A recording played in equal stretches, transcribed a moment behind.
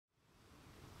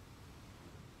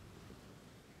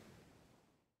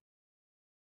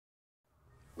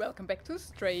Welcome back to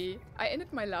Stray. I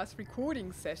ended my last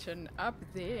recording session up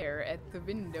there at the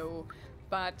window,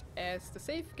 but as the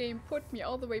save game put me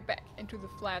all the way back into the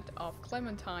flat of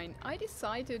Clementine, I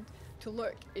decided to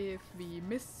look if we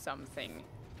missed something.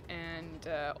 And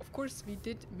of course we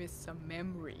did miss some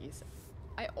memories.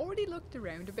 I already looked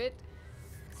around a bit,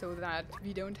 so that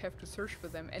we don't have to search for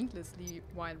them endlessly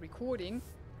while recording.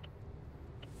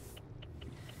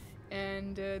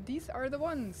 And these are the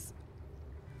ones.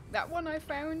 That one I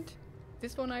found,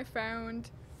 this one I found,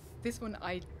 this one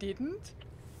I didn't,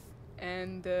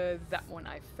 and that one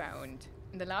I found.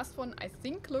 And the last one I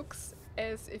think looks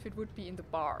as if it would be in the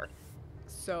bar.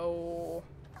 So,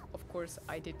 of course,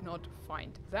 I did not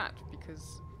find that,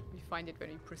 because we find it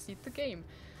when we proceed the game.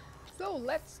 So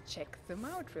let's check them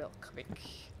out real quick.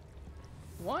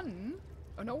 One,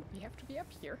 oh no, we have to be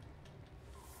up here.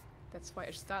 That's why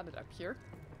I started up here.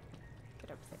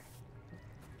 Get up there.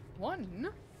 One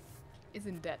is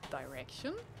in that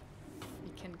direction.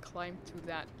 We can climb to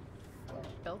that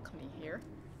balcony here.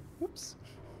 Oops.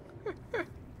 And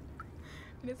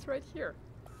it's right here.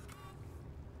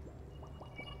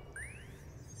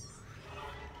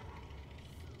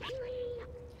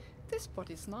 This spot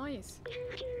is nice.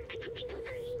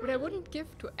 What I wouldn't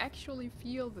give to actually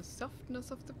feel the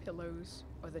softness of the pillows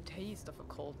or the taste of a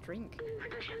cold drink.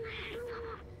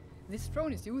 This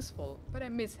throne is useful, but I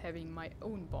miss having my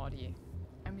own body.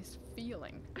 I miss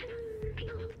feeling.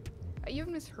 I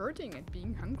even miss hurting and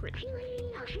being hungry.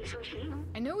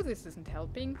 I know this isn't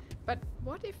helping, but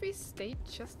what if we stayed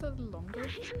just a little longer?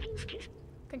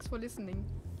 Thanks for listening.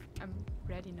 I'm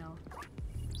ready now. Oh,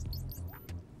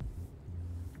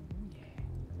 yeah.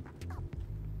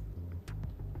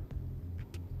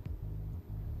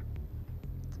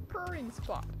 It's a purring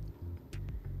spot.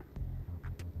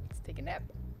 Let's take a nap.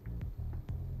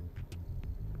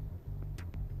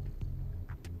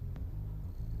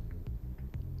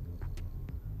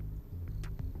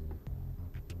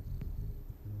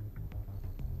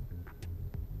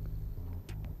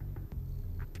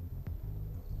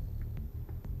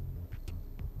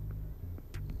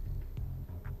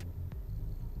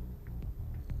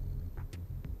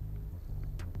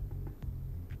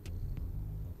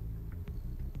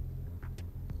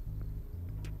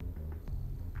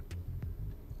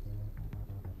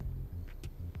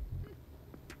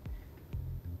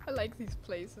 I like these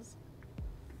places.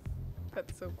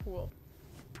 That's so cool.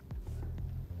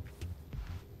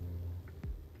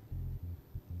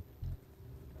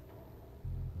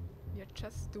 We are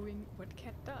just doing what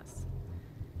cat does.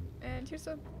 And here's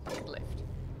a bucket lift.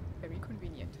 Very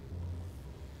convenient.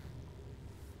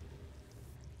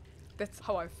 That's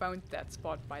how I found that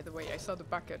spot, by the way. I saw the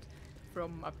bucket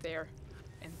from up there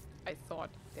and I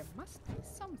thought there must be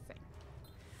something.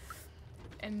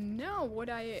 And now what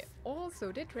I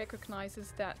also did recognize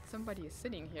is that somebody is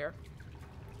sitting here.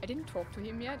 I didn't talk to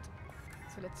him yet,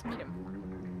 so let's meet him.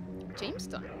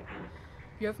 Jamestown,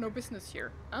 you have no business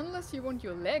here, unless you want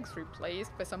your legs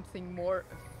replaced by something more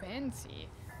fancy.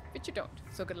 But you don't,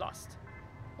 so get lost.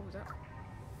 Oh,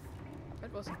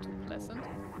 that wasn't too pleasant.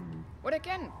 What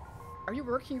again? Are you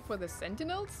working for the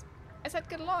Sentinels? I said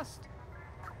get lost.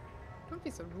 Don't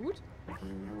be so rude.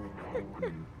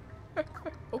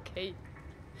 Okay.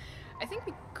 I think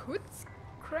we could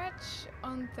scratch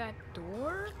on that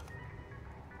door.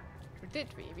 Or did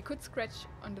we? We could scratch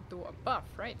on the door above,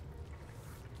 right?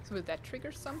 So will that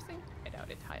trigger something? I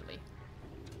doubt it highly.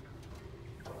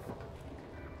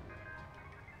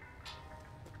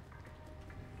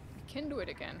 We can do it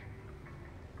again.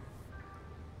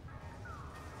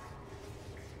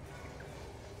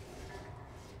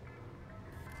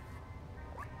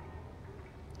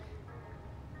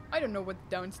 I don't know what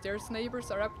the downstairs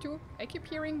neighbors are up to. I keep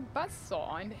hearing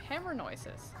buzzsaw and hammer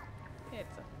noises. Yeah,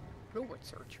 it's a robot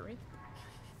surgery.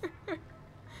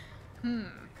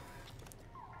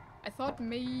 I thought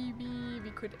maybe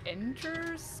we could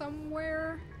enter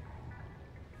somewhere.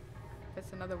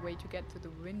 That's another way to get to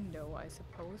the window, I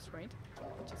suppose, right?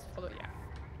 Just follow, yeah.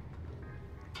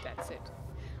 That's it.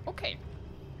 Okay.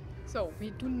 So,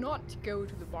 we do not go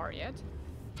to the bar yet.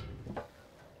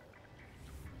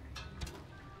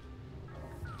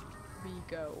 We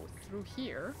go through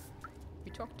here.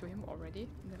 We talked to him already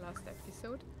in the last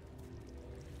episode.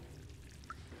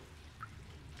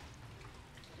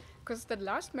 Because the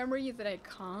last memory that I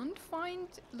can't find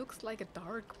looks like a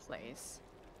dark place.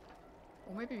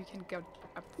 Or maybe we can go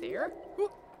up there.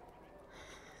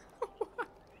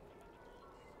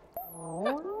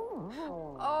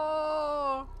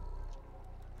 Oh!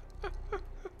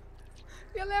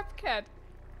 Your lap cat.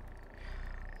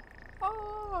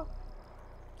 Oh!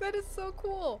 That is so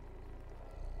cool.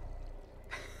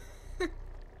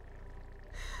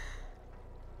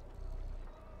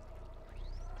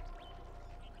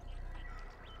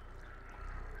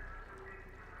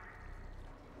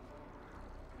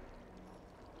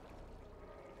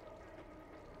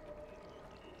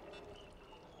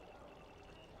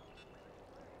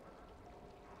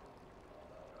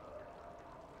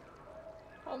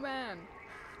 Oh man.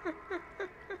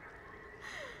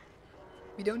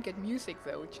 We don't get music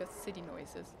though, just city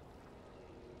noises.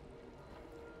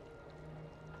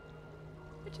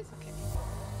 Which is okay.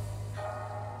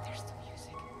 There's the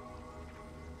music.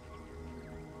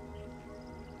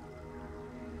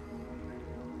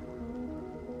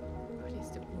 What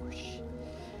is the whoosh?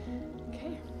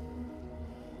 Okay.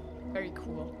 Very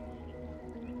cool.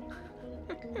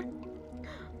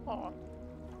 Aw.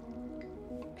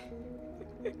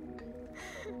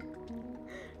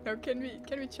 Now can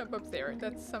we jump up there?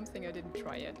 That's something I didn't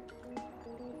try yet.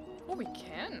 Oh, we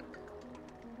can.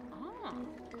 Ah,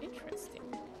 interesting.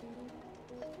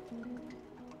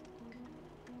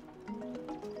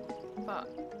 But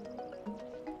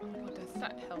how does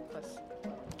that help us?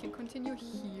 We can continue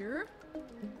here.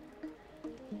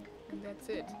 And that's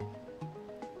it.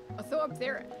 Although up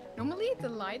there, normally the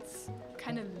lights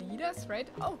kind of lead us, right?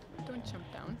 Oh, don't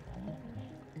jump down.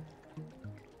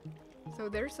 So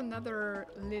there's another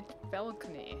lit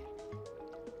balcony.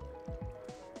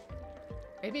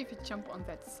 Maybe if you jump on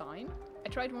that sign. I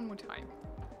tried one more time.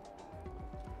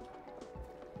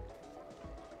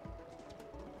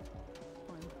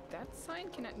 On that sign?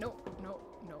 Can I? No, no,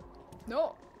 no,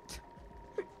 no!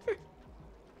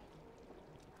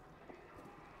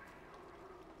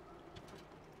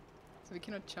 So we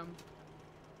cannot jump.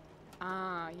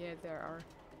 Ah, yeah, there are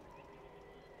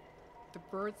the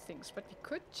bird things, but we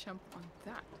could jump on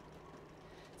that.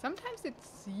 Sometimes it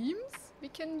seems we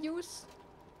can use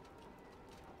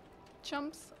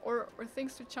jumps or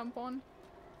things to jump on,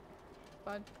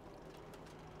 but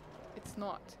it's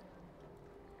not.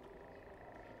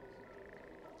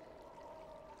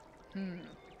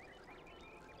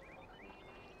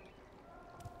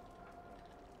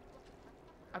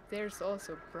 Up there's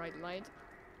also bright light.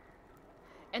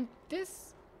 And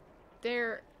this,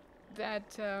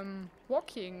 that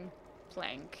walking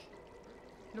plank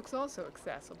looks also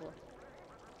accessible.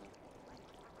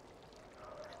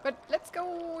 But let's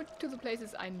go to the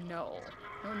places I know.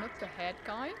 No, not the head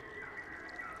guy.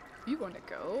 We want to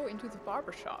go into the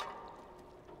barbershop.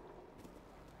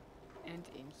 And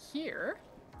in here,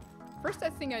 first I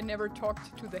think I never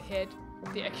talked to the head,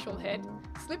 the actual head,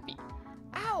 Slippy.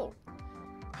 Ow!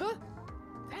 Huh?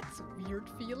 That's a weird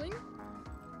feeling.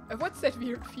 What's that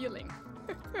weird feeling?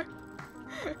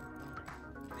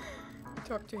 We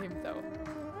talked to him though.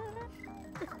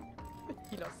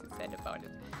 He lost his head about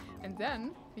it. And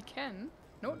then we can,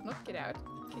 no, not get out.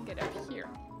 We can get out here.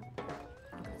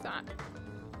 Look at that.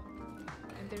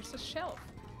 And there's a shelf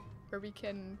where we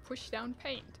can push down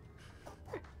paint.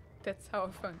 That's how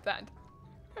I found that.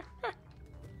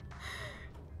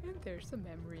 And there's a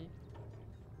memory.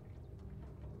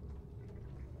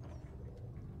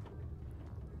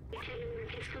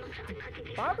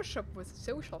 The barbershop was a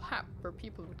social hub where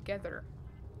people would gather,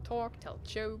 talk, tell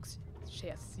jokes,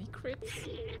 share secrets.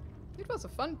 It was a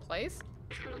fun place.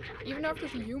 Even after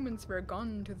the humans were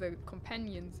gone, the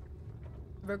companions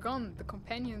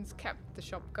kept the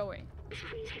shop going.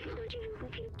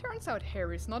 Turns out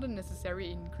hair is not a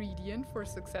necessary ingredient for a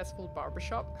successful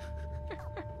barbershop.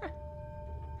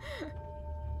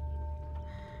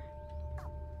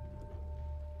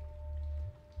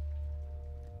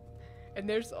 And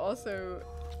there's also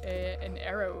an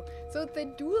arrow. So they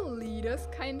do lead us,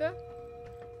 kinda.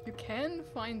 You can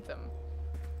find them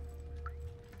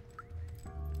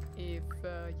if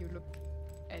you look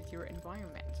at your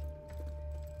environment.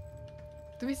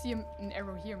 Do we see an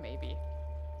arrow here, maybe?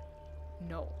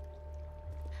 No.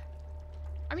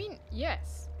 I mean,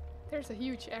 yes. There's a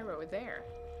huge arrow there.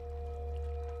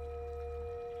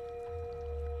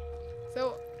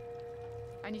 So,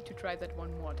 I need to try that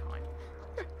one more time.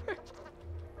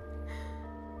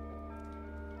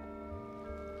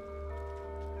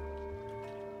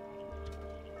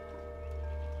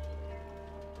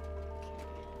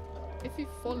 If we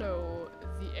follow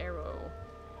the arrow,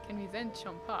 can we then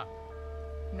jump up?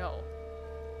 No.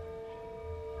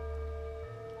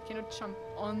 Cannot jump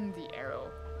on the arrow.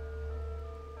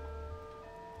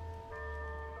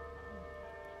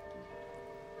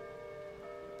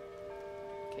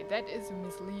 Okay, that is a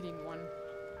misleading one.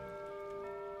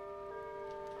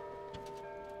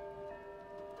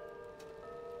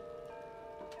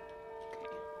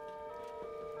 Okay.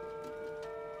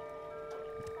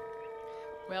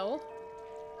 Well,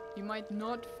 you might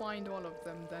not find all of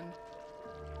them then.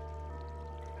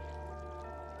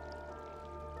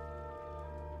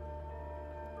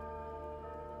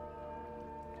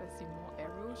 Do I see more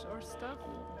arrows or stuff?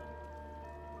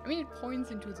 I mean, it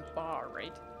points into the bar,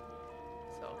 right?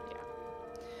 So, yeah.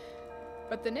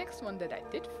 But the next one that I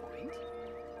did find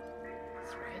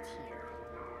is right here.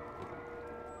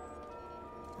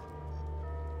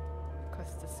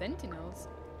 sentinels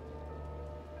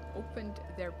opened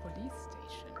their police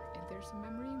station, and there's a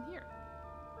memory in here.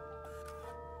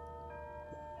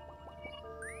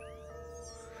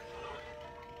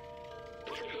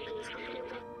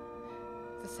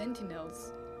 The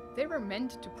sentinels, they were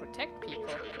meant to protect people,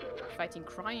 fighting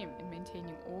crime and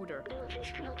maintaining order.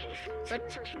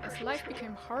 But as life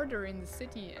became harder in the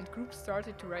city and groups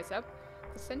started to rise up,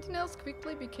 the sentinels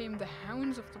quickly became the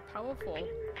hounds of the powerful.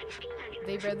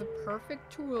 They were the perfect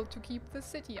tool to keep the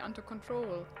city under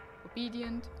control,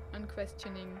 obedient,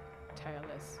 unquestioning,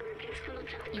 tireless.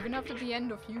 Even after the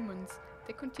end of humans,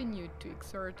 they continued to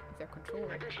exert their control.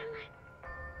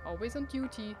 Always on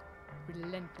duty,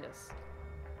 relentless.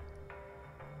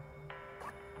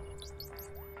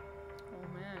 Oh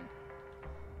man.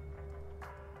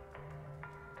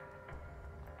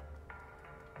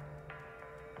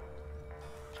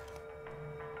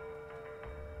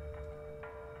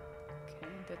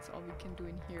 Okay, that's all we can do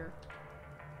in here.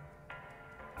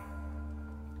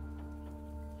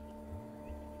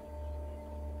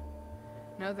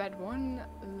 Now that one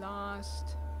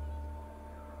last...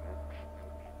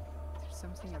 There's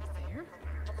something up there?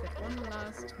 That one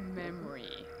last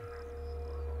memory.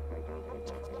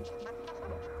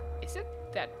 Is it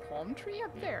that palm tree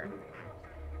up there?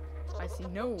 I see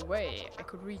no way I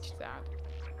could reach that.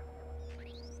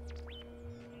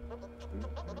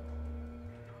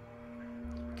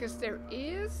 Because there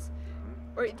is...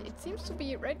 Or it seems to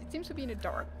be, right? It seems to be in a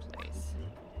dark place.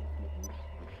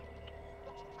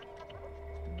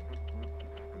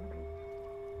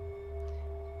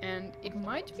 And it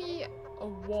might be a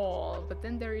wall, but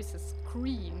then there is a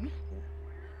screen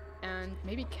and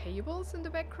maybe cables in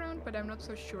the background, but I'm not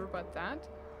so sure about that.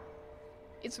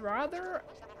 It's rather,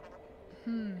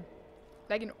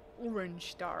 like an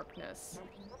orange darkness.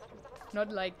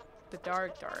 Not like the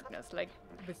dark darkness, like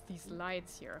with these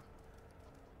lights here.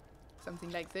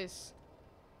 Something like this.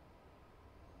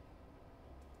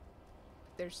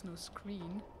 There's no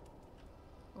screen.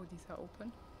 Oh, these are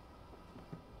open.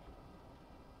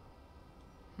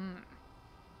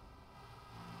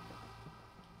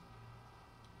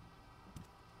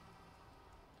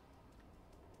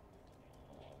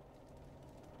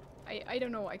 I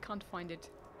don't know, I can't find it.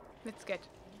 Let's get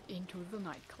into the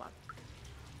nightclub.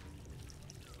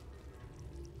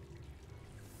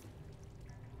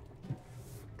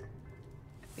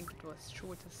 I think it was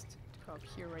shortest to go up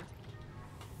here, right?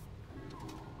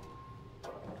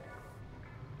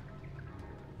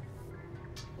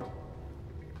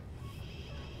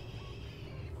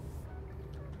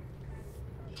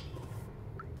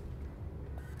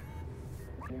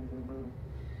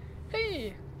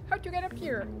 Hey! How'd you get up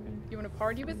here? You wanna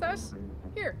party with us?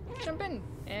 Here, jump in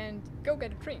and go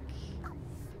get a drink.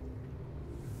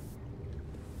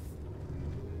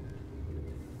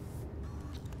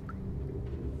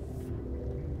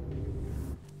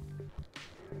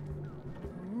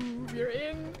 Ooh, we're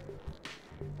in!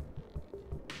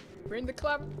 We're in the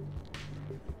club.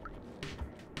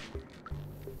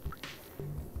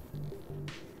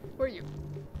 Where are you?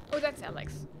 Oh, that's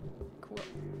Alex. Cool.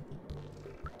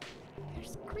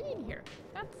 There's green here.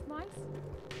 That's nice.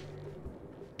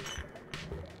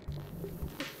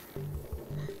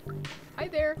 Hi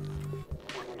there.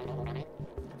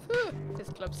 Phew, this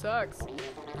club sucks.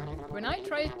 When I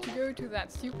tried to go to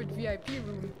that stupid VIP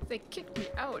room, they kicked me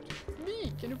out.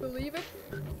 Me, can you believe it?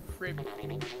 Fripp.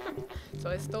 So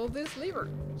I stole this lever,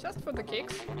 just for the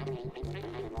kicks.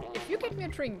 If you get me a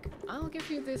drink, I'll give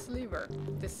you this lever.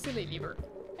 This silly lever.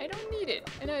 I don't need it,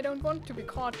 and I don't want to be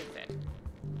caught with it.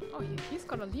 Oh, he's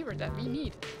got a lever that we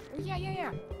need. Oh,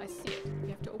 yeah. I see it. We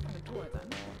have to open the door then.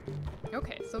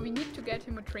 Okay, so we need to get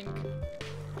him a drink.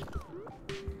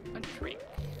 A drink.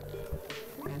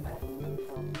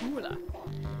 Cooler.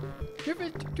 Give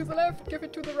it to the left, give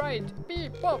it to the right.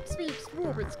 Beep, bop, sweep,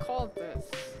 swoop. It's called the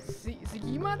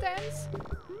Zigima dance?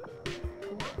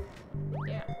 Cool.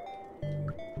 Yeah.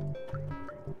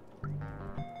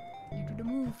 You do the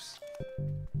moves.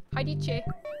 Hi, DJ.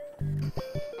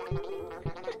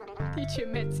 DJ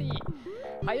Metzi.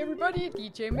 Hi everybody,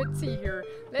 DJ Metzi here.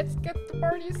 Let's get the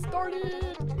party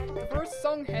started. The first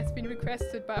song has been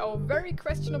requested by our very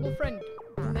questionable friend,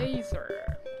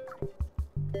 Blazer.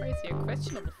 Why is he a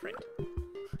questionable friend?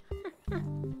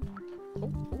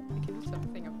 oh, I can do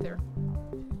something up there.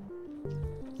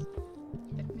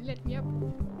 Let me up.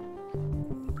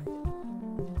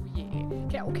 Oh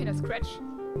yeah. Can I scratch?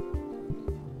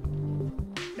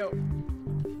 No.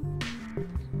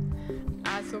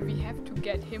 So we have to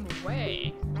get him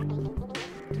away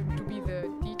to be the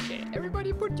DJ.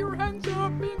 Everybody put your hands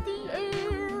up in the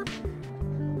air!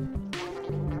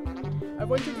 I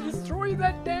want you to destroy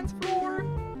that dance floor!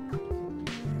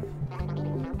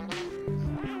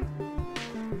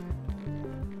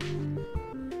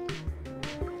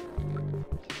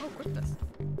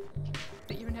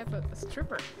 a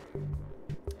stripper.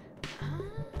 Ah,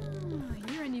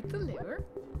 here I need the lever.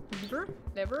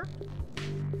 Lever.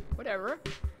 Whatever.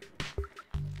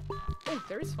 Oh,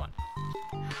 there is one.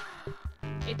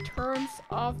 It turns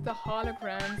off the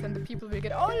holograms and the people will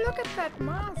get... Oh, look at that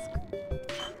mask!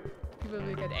 People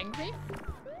will get angry.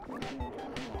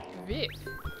 Viv,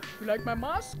 you like my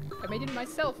mask? I made it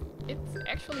myself. It's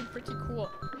actually pretty cool.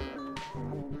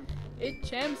 It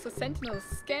jams the Sentinel's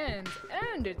scans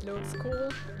and it looks cool.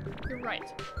 You're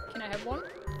right. Can I have one?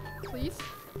 Please?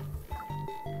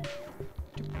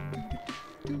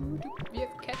 We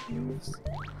have cat moves.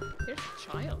 There's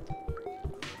a child.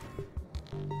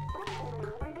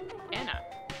 Anna,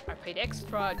 I paid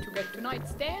extra to get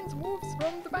tonight's dance moves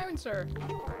from the bouncer.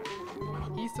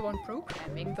 He's the one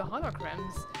programming the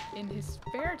holograms in his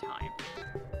spare time.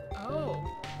 Oh.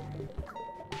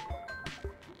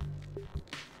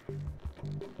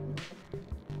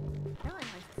 Yeah,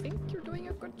 I think you're doing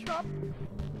a good job.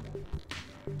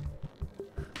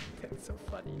 That's so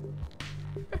funny.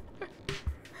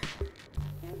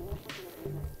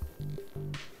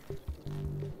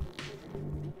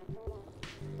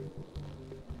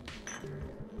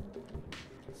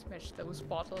 Smash those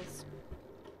bottles.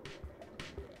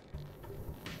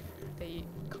 They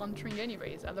can't drink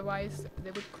anyways, otherwise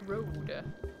they would corrode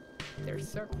their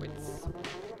circuits.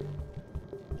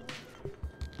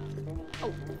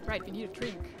 Oh, right, we need a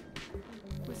drink.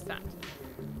 Who's that?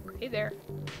 Hey there.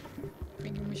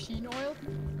 Drinking machine oil?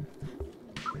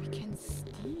 We can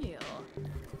steal.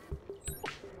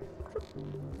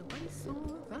 Nobody saw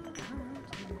that.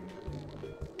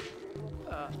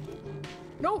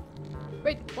 No!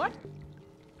 Wait, what?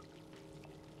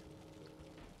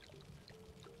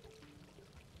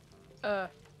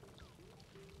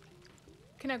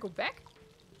 Can I go back?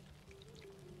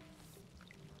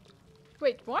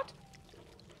 Wait, what?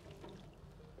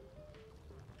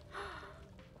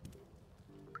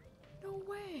 No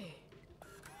way.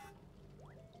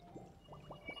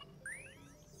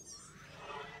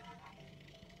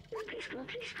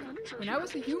 When I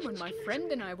was a human, my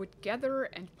friend and I would gather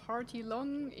and party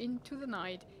long into the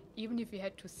night, even if we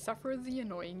had to suffer the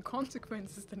annoying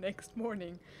consequences the next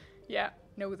morning. Yeah,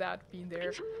 know that, been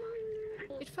there.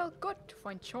 It felt good to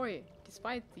find joy,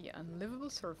 despite the unlivable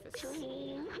surface.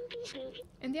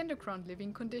 And the underground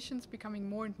living conditions becoming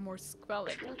more and more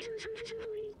squalid.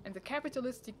 And the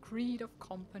capitalistic greed of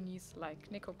companies like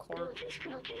Nicocorp.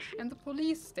 And the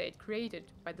police state created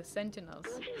by the Sentinels.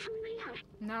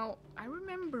 Now, I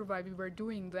remember why we were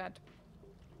doing that.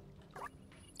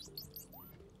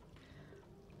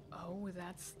 Oh,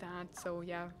 that's that. So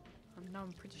yeah, now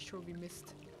I'm pretty sure we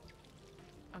missed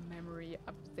a memory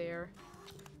up there.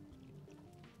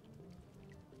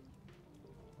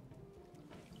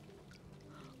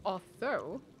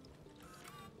 Although...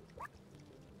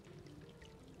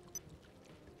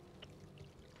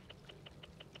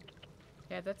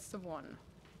 yeah, that's the one.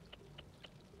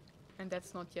 And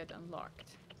that's not yet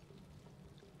unlocked.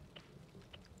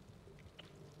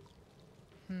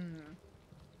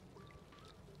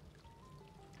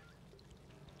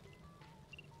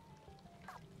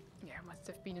 Yeah, must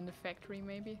have been in the factory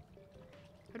maybe.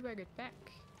 How do I get back?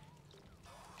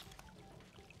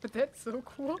 But that's so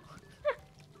cool.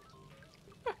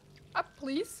 Up,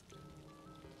 please.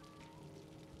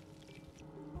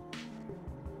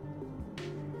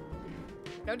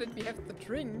 Now that we have the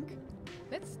drink,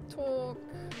 let's talk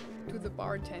to the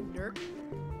bartender.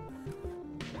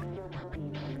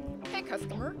 Hey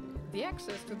customer, the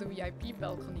access to the VIP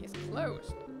balcony is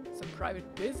closed. Some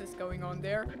private business going on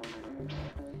there.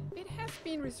 It has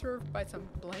been reserved by some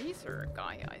blazer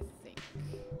guy, I think.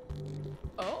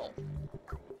 Oh.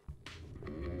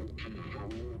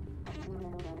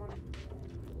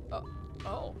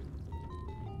 Oh.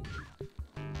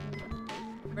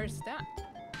 Where's that?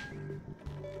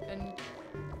 And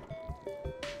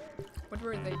what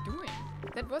were they doing?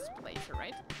 That was Blazer,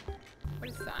 right? What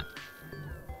is that?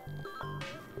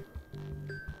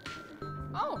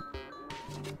 Oh!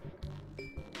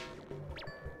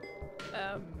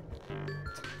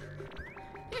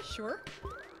 Yeah, sure.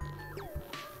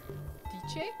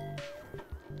 DJ?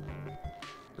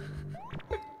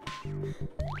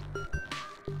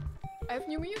 I have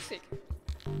new music.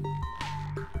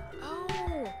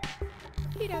 Oh!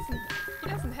 He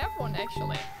doesn't have one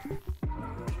actually.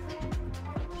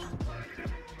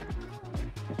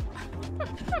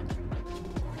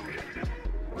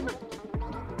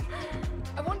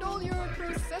 I want all your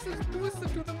processors boosted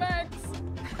to the max.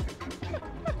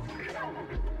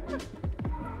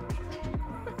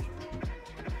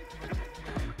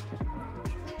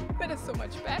 That is so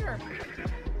much better.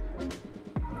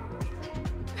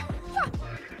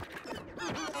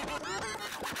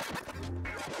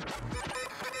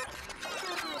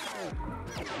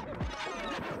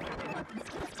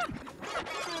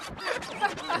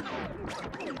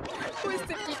 Who is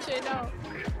the DJ now?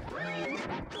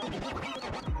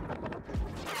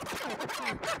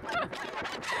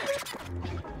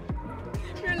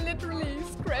 You're literally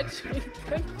scratching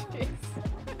the case.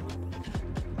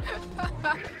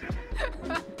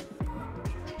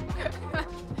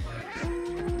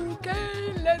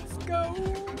 Okay, let's go.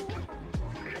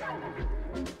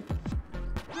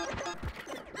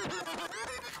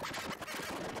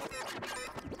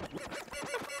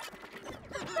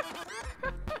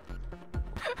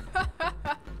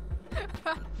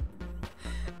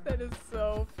 That is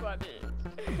so funny.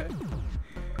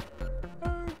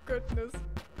 Oh goodness.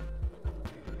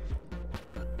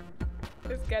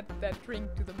 Let's get that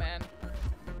drink to the man.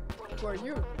 Who are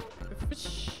you? The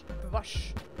fish. The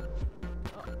wash.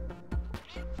 Oh.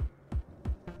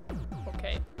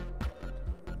 Okay.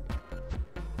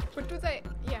 But do they...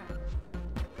 Yeah.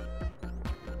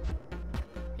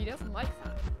 He doesn't like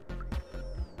that.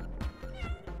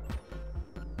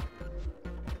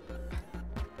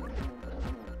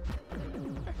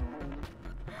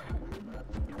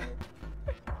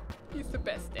 He's the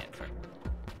best dancer.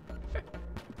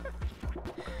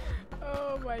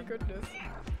 Oh my goodness.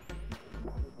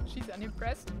 She's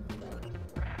unimpressed.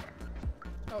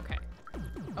 Okay.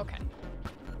 Okay.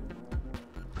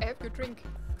 I have your drink.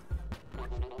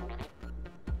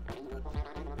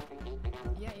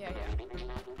 Yeah, yeah, yeah.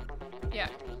 Yeah,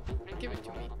 give it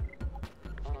to me.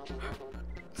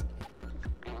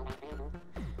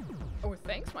 Oh,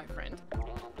 thanks, my friend.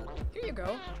 Here you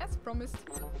go, as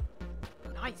promised.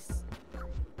 Nice.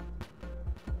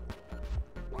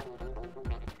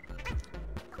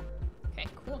 Okay,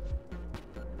 cool.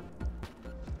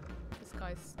 This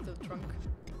guy's still drunk.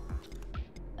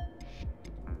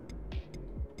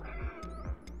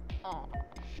 Aw,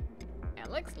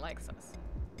 Alex likes us.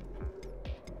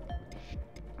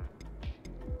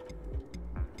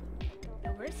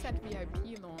 Now where's that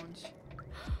VIP lounge?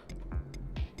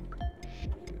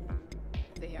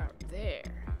 They are there.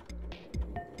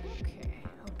 Okay,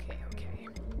 okay, okay.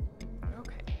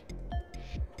 Okay.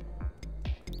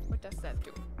 What does that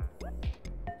do?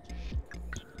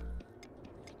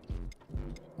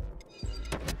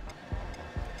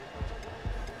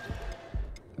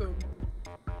 Oh.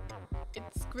 It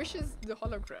squishes the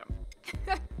hologram.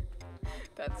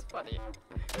 That's funny.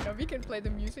 Now we can play the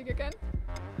music again.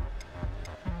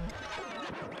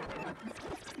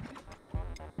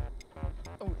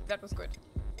 Oh, that was good.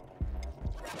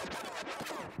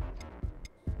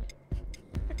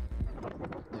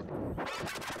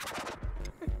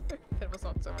 That was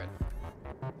not so good.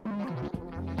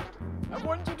 I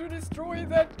want you to destroy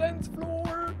that dance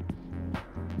floor!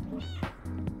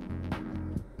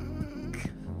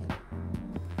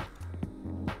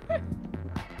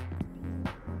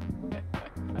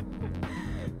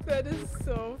 That is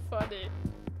so funny.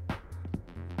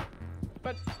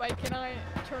 But why can I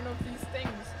turn off these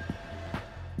things?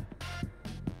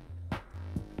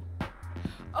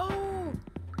 Oh!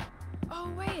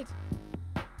 Oh, wait!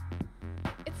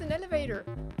 It's an elevator!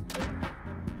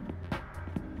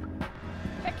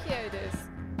 Heck yeah, it is!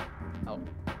 Oh.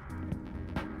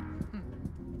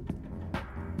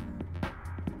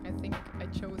 I think I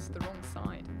chose the wrong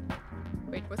side.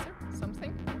 Wait, was there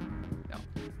something? No.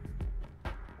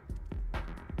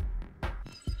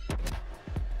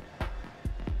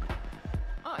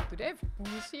 Ah, do they have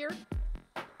booze here?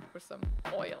 For some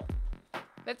oil.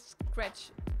 Let's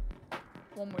scratch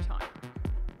one more time.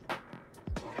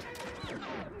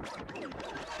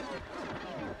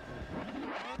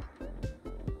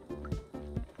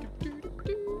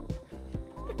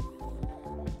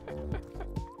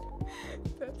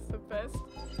 That's the best.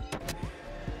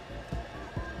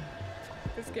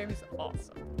 This game is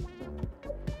awesome.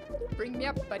 Bring me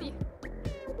up, buddy.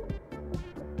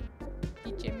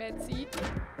 DJ Metzi.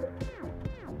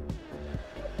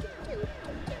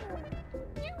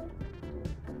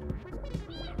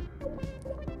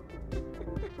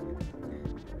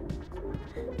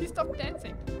 Please stop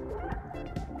dancing.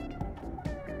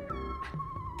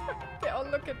 They all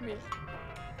look at me.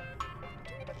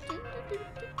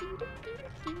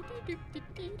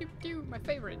 My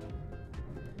favorite.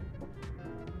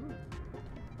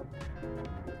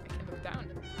 I can look down.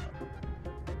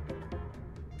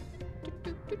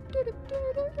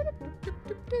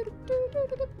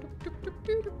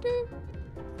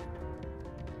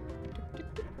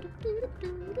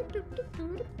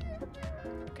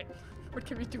 Okay, what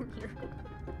can we do here?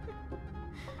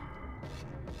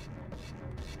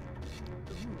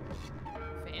 Ooh,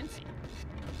 fancy.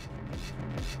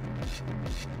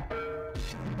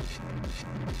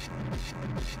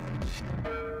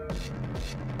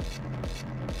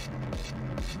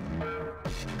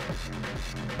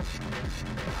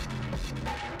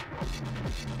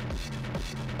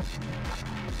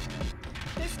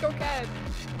 Disco cat!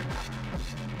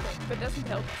 Okay, that doesn't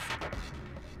help us.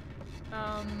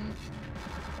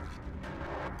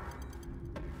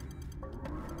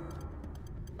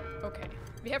 Okay,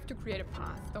 we have to create a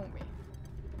path, don't we?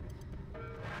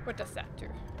 What does that do?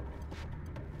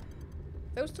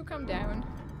 Those two come down,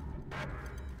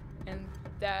 and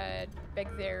that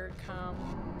back there comes...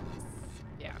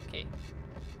 Yeah, okay.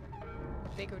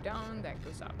 They go down, that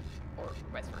goes up, or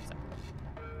vice versa.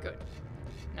 Good.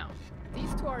 Now,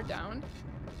 these two are down.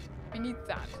 We need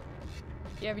that.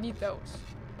 Yeah, we need those.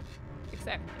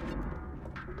 Exactly.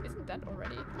 Isn't that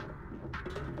already?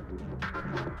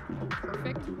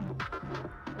 Perfect.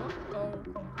 Uh-oh.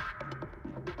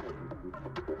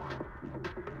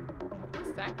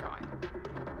 Who's that guy?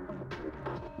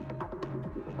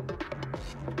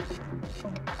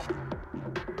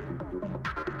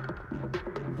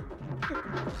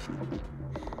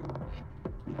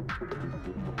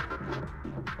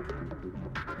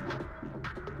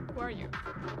 Who are you?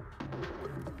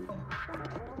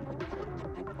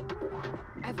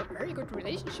 I have a very good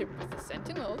relationship with the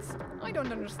Sentinels. I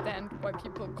don't understand why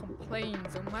people complain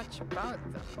so much about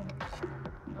them.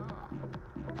 Oh.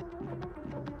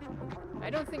 I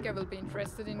don't think I will be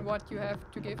interested in what you have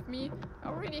to give me. I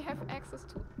already have access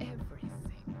to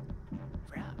everything.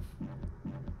 Rough.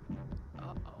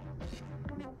 Uh-oh.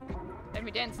 Let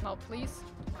me dance now, please.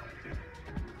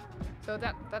 So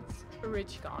that's a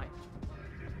rich guy.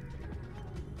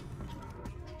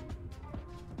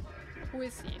 Who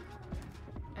is he?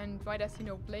 And why does he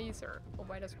know Blazer? Or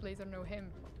why does Blazer know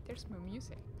him? There's more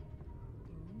music.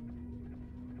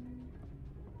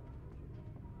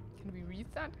 Can we read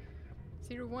that?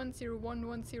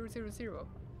 01011000.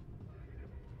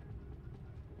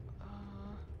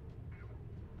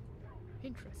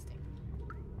 Interesting.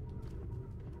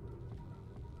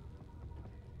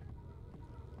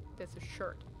 There's a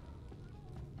shirt.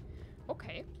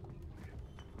 Okay.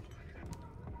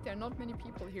 There are not many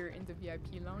people here in the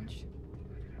VIP lounge.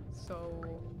 So,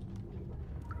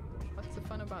 what's the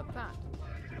fun about that?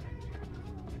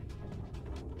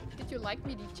 Did you like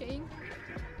me decaying?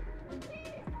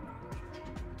 Okay.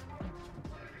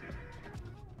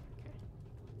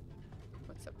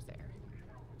 What's up there?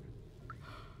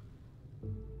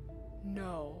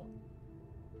 No.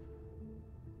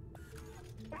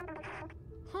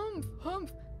 Humph!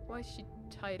 Humph! Why is she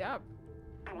tied up?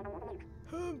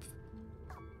 Humph!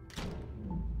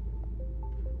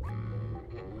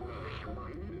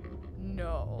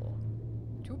 No.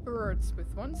 Two birds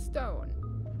with one stone.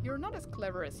 You're not as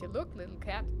clever as you look, little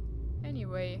cat.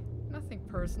 Anyway, nothing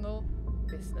personal.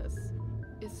 Business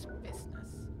is business.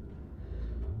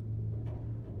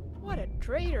 What a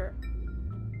traitor!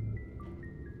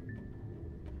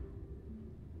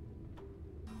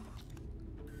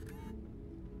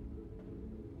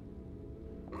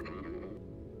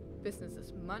 Business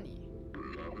is money.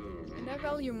 And I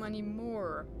value money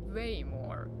more, way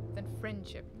more, than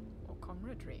friendship or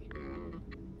camaraderie.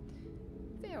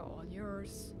 They're all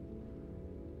yours.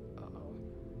 Uh-oh.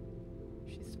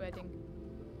 She's sweating.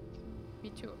 Me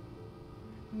too.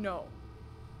 No.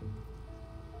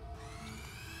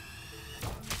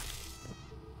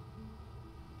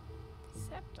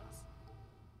 Accept us.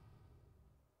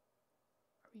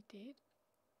 Are we dead?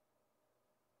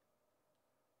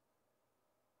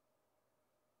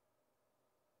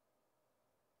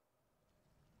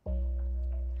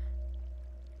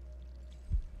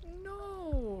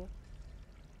 No!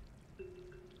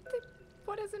 They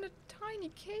put us in a tiny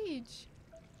cage.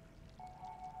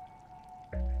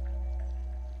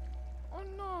 Oh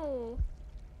no!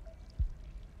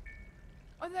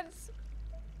 Oh,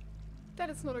 that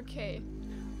is not okay.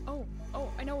 Oh,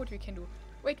 I know what we can do.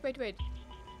 Wait,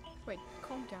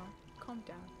 calm down.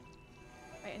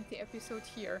 I end the episode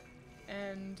here,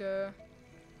 and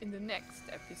in the next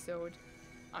episode,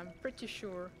 I'm pretty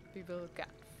sure we will get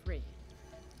free.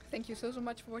 Thank you so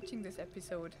much for watching this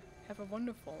episode. Have a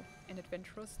wonderful and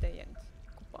adventurous day, and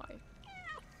goodbye.